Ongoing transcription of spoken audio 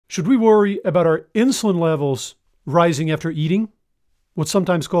Should we worry about our insulin levels rising after eating? What's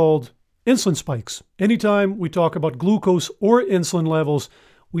sometimes called insulin spikes. Anytime we talk about glucose or insulin levels,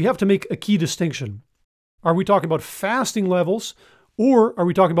 we have to make a key distinction. Are we talking about fasting levels, or are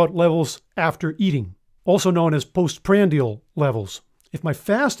we talking about levels after eating, also known as postprandial levels? If my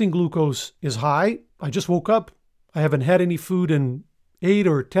fasting glucose is high, I just woke up, I haven't had any food in 8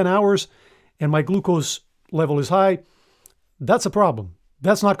 or 10 hours, and my glucose level is high, that's a problem.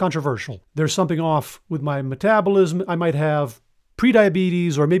 That's not controversial. There's something off with my metabolism. I might have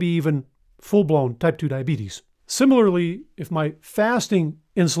prediabetes or maybe even full-blown type 2 diabetes. Similarly, if my fasting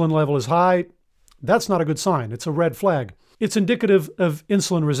insulin level is high, that's not a good sign. It's a red flag. It's indicative of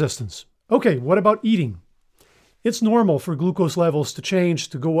insulin resistance. Okay, what about eating? It's normal for glucose levels to change,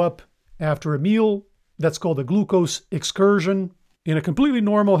 to go up after a meal. That's called a glucose excursion. In a completely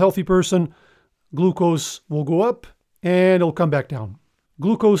normal, healthy person, glucose will go up and it'll come back down.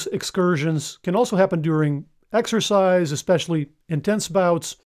 Glucose excursions can also happen during exercise, especially intense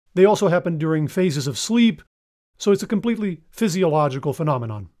bouts. They also happen during phases of sleep. So it's a completely physiological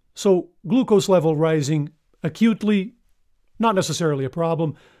phenomenon. So glucose level rising acutely, not necessarily a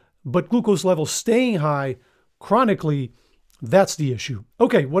problem, but glucose level staying high chronically, that's the issue.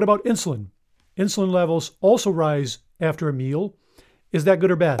 Okay, what about insulin? Insulin levels also rise after a meal. Is that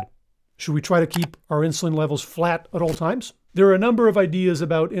good or bad? Should we try to keep our insulin levels flat at all times? There are a number of ideas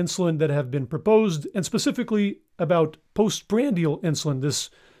about insulin that have been proposed, and specifically about postprandial insulin, this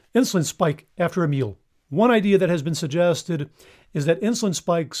insulin spike after a meal. One idea that has been suggested is that insulin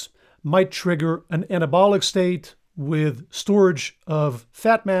spikes might trigger an anabolic state with storage of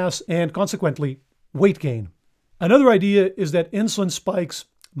fat mass and consequently weight gain. Another idea is that insulin spikes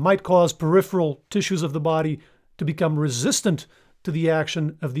might cause peripheral tissues of the body to become resistant to the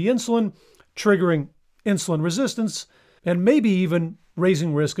action of the insulin, triggering insulin resistance and maybe even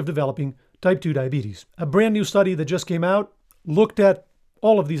raising risk of developing type 2 diabetes. A brand new study that just came out looked at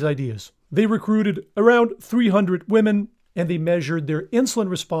all of these ideas. They recruited around 300 women and they measured their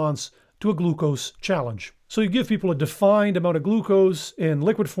insulin response to a glucose challenge. So you give people a defined amount of glucose in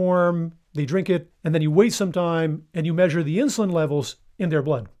liquid form, they drink it, and then you wait some time and you measure the insulin levels in their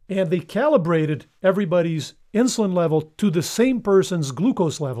blood. And they calibrated everybody's insulin level to the same person's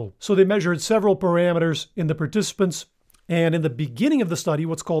glucose level. So they measured several parameters in the participants. And in the beginning of the study,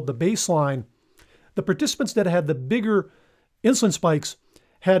 what's called the baseline, the participants that had the bigger insulin spikes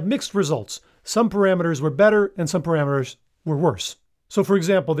had mixed results. Some parameters were better and some parameters were worse. So for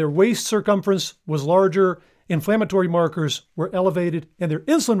example, their waist circumference was larger, inflammatory markers were elevated, and their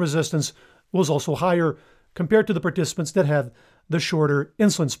insulin resistance was also higher compared to the participants that had the shorter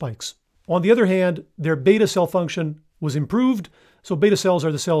insulin spikes. On the other hand, their beta cell function was improved. So beta cells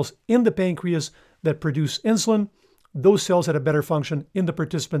are the cells in the pancreas that produce insulin. Those cells had a better function in the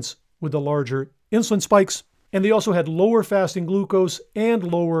participants with the larger insulin spikes. And they also had lower fasting glucose and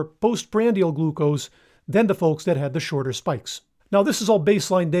lower postprandial glucose than the folks that had the shorter spikes. Now, this is all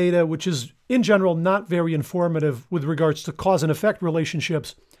baseline data, which is in general not very informative with regards to cause and effect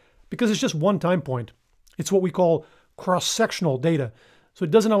relationships because it's just one time point. It's what we call cross-sectional data. So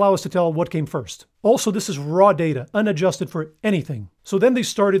it doesn't allow us to tell what came first. Also, this is raw data, unadjusted for anything. So then they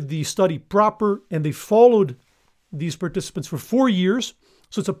started the study proper and they followed these participants for 4 years.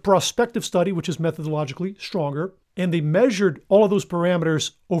 So it's a prospective study, which is methodologically stronger. And they measured all of those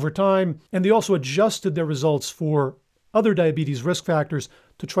parameters over time. And they also adjusted their results for other diabetes risk factors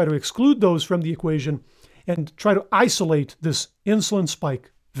to try to exclude those from the equation and try to isolate this insulin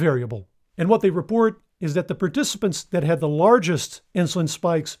spike variable. And what they report is that the participants that had the largest insulin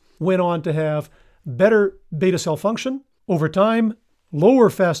spikes went on to have better beta cell function over time, lower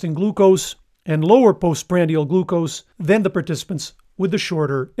fasting glucose, and lower postprandial glucose than the participants with the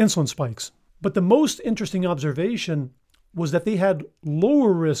shorter insulin spikes. But the most interesting observation was that they had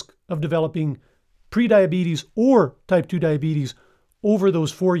lower risk of developing prediabetes or type 2 diabetes over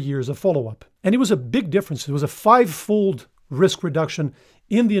those 4 years of follow-up. And it was a big difference. It was a 5-fold risk reduction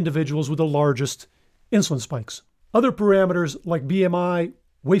in the individuals with the largest insulin spikes. Other parameters like BMI,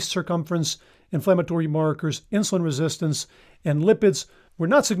 waist circumference, inflammatory markers, insulin resistance, and lipids were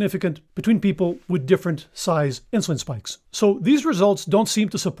not significant between people with different size insulin spikes. So these results don't seem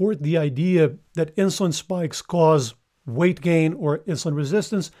to support the idea that insulin spikes cause weight gain or insulin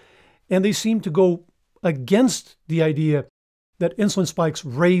resistance, and they seem to go against the idea that insulin spikes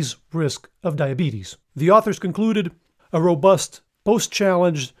raise risk of diabetes. The authors concluded a robust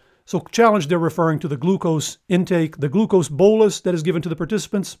post-challenge. So challenge, they're referring to the glucose intake, the glucose bolus that is given to the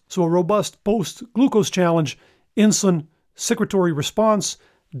participants. So a robust post-glucose challenge insulin secretory response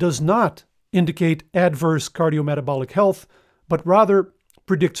does not indicate adverse cardiometabolic health, but rather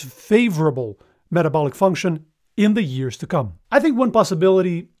predicts favorable metabolic function in the years to come. I think one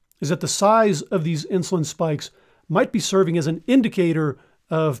possibility is that the size of these insulin spikes might be serving as an indicator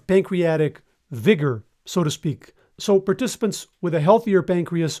of pancreatic vigor, so to speak. So participants with a healthier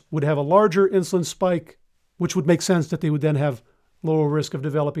pancreas would have a larger insulin spike, which would make sense that they would then have lower risk of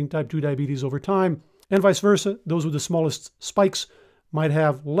developing type 2 diabetes over time. And vice versa, those with the smallest spikes might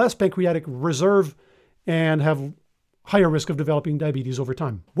have less pancreatic reserve and have higher risk of developing diabetes over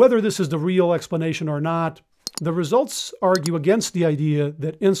time. Whether this is the real explanation or not, the results argue against the idea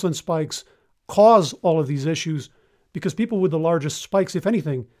that insulin spikes cause all of these issues because people with the largest spikes, if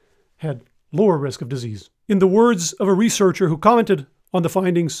anything, had lower risk of disease. In the words of a researcher who commented on the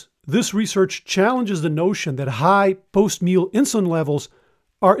findings, this research challenges the notion that high post-meal insulin levels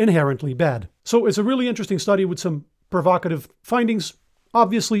are inherently bad. So it's a really interesting study with some provocative findings.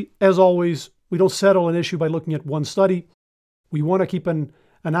 Obviously, as always, we don't settle an issue by looking at one study. We want to keep an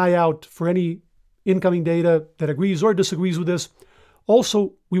eye out for any incoming data that agrees or disagrees with this.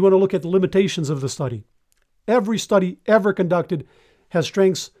 Also, we want to look at the limitations of the study. Every study ever conducted has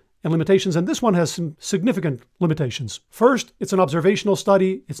strengths and limitations, and this one has some significant limitations. First, it's an observational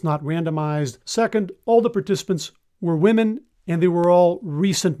study. It's not randomized. Second, all the participants were women, and they were all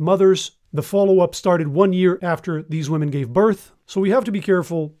recent mothers. The follow-up started 1 year after these women gave birth. So we have to be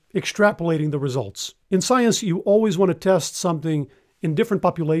careful extrapolating the results. In science, you always want to test something in different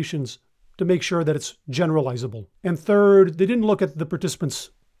populations to make sure that it's generalizable. And third, they didn't look at the participants'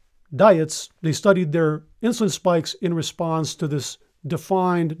 diets. They studied their insulin spikes in response to this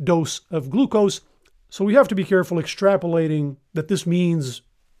defined dose of glucose. So we have to be careful extrapolating that this means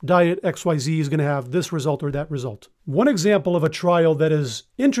diet XYZ is going to have this result or that result. One example of a trial that is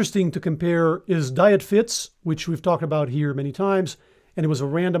interesting to compare is DIETFITS, which we've talked about here many times, and it was a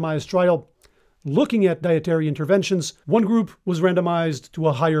randomized trial looking at dietary interventions. One group was randomized to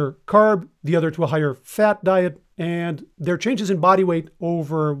a higher carb, the other to a higher fat diet, and their changes in body weight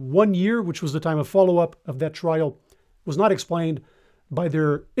over 1 year, which was the time of follow-up of that trial, was not explained by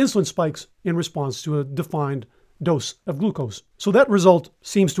their insulin spikes in response to a defined dose of glucose. So that result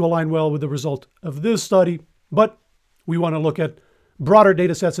seems to align well with the result of this study, but we want to look at broader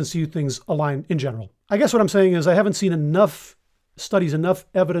data sets and see if things align in general. I guess what I'm saying is I haven't seen enough studies, enough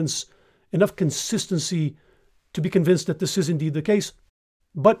evidence, enough consistency to be convinced that this is indeed the case,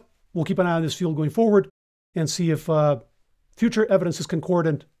 but we'll keep an eye on this field going forward and see if future evidence is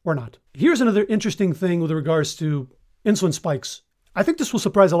concordant or not. Here's another interesting thing with regards to insulin spikes. I think this will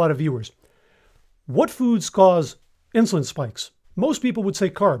surprise a lot of viewers. What foods cause insulin spikes? Most people would say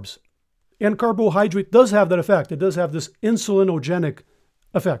carbs. And carbohydrate does have that effect. It does have this insulinogenic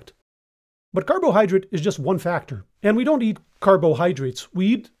effect. But carbohydrate is just one factor. And we don't eat carbohydrates. We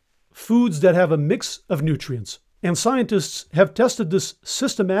eat foods that have a mix of nutrients. And scientists have tested this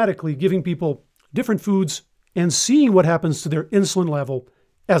systematically, giving people different foods and seeing what happens to their insulin level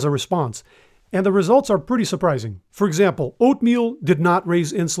as a response. And the results are pretty surprising. For example, oatmeal did not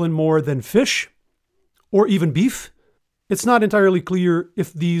raise insulin more than fish or even beef. It's not entirely clear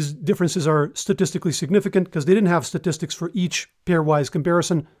if these differences are statistically significant because they didn't have statistics for each pairwise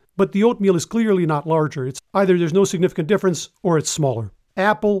comparison, but the oatmeal is clearly not larger. It's either there's no significant difference or it's smaller.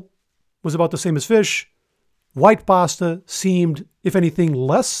 Apple was about the same as fish. White pasta seemed, if anything,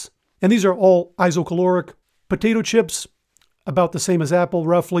 less. And these are all isocaloric. Potato chips, about the same as apple,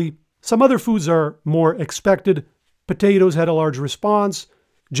 roughly. Some other foods are more expected. Potatoes had a large response.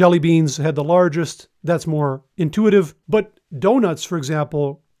 Jelly beans had the largest. That's more intuitive. But donuts, for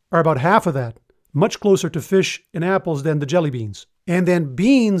example, are about half of that, much closer to fish and apples than the jelly beans. And then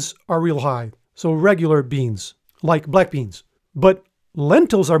beans are real high. So regular beans, like black beans. But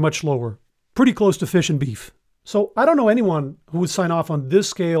lentils are much lower, pretty close to fish and beef. So I don't know anyone who would sign off on this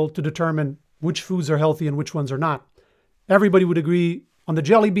scale to determine which foods are healthy and which ones are not. Everybody would agree on the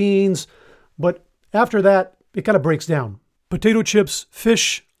jelly beans, but after that, it kind of breaks down. Potato chips,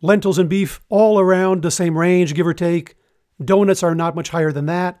 fish, lentils, and beef, all around the same range, give or take. Donuts are not much higher than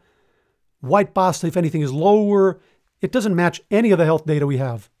that. White pasta, if anything, is lower. It doesn't match any of the health data we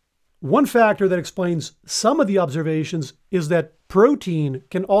have. One factor that explains some of the observations is that protein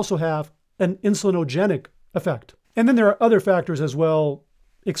can also have an insulinogenic effect. And then there are other factors as well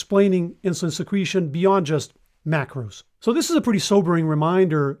explaining insulin secretion beyond just macros. So this is a pretty sobering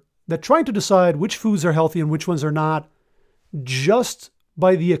reminder that trying to decide which foods are healthy and which ones are not just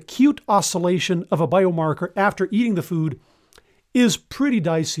by the acute oscillation of a biomarker after eating the food is pretty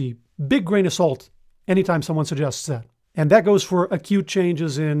dicey. Big grain of salt anytime someone suggests that. And that goes for acute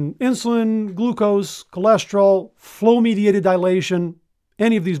changes in insulin, glucose, cholesterol, flow-mediated dilation,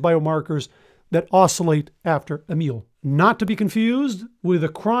 any of these biomarkers that oscillate after a meal. not to be confused with a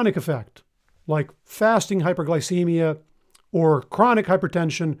chronic effect, like fasting hyperglycemia or chronic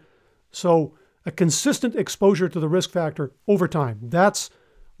hypertension. So a consistent exposure to the risk factor over time. That's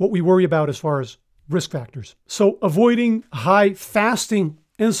what we worry about as far as risk factors. So avoiding high fasting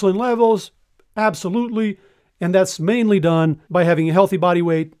insulin levels, absolutely. And that's mainly done by having a healthy body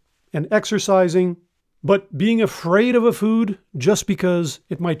weight and exercising. But being afraid of a food just because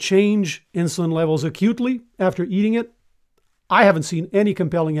it might change insulin levels acutely after eating it, I haven't seen any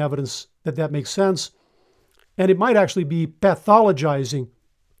compelling evidence that that makes sense. And it might actually be pathologizing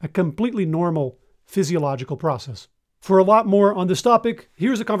a completely normal physiological process. For a lot more on this topic,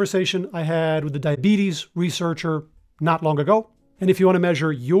 here's a conversation I had with a diabetes researcher not long ago. And if you want to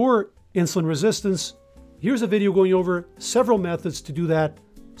measure your insulin resistance, here's a video going over several methods to do that,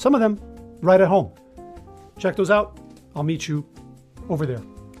 some of them right at home. Check those out. I'll meet you over there.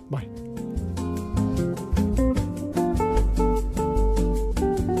 Bye.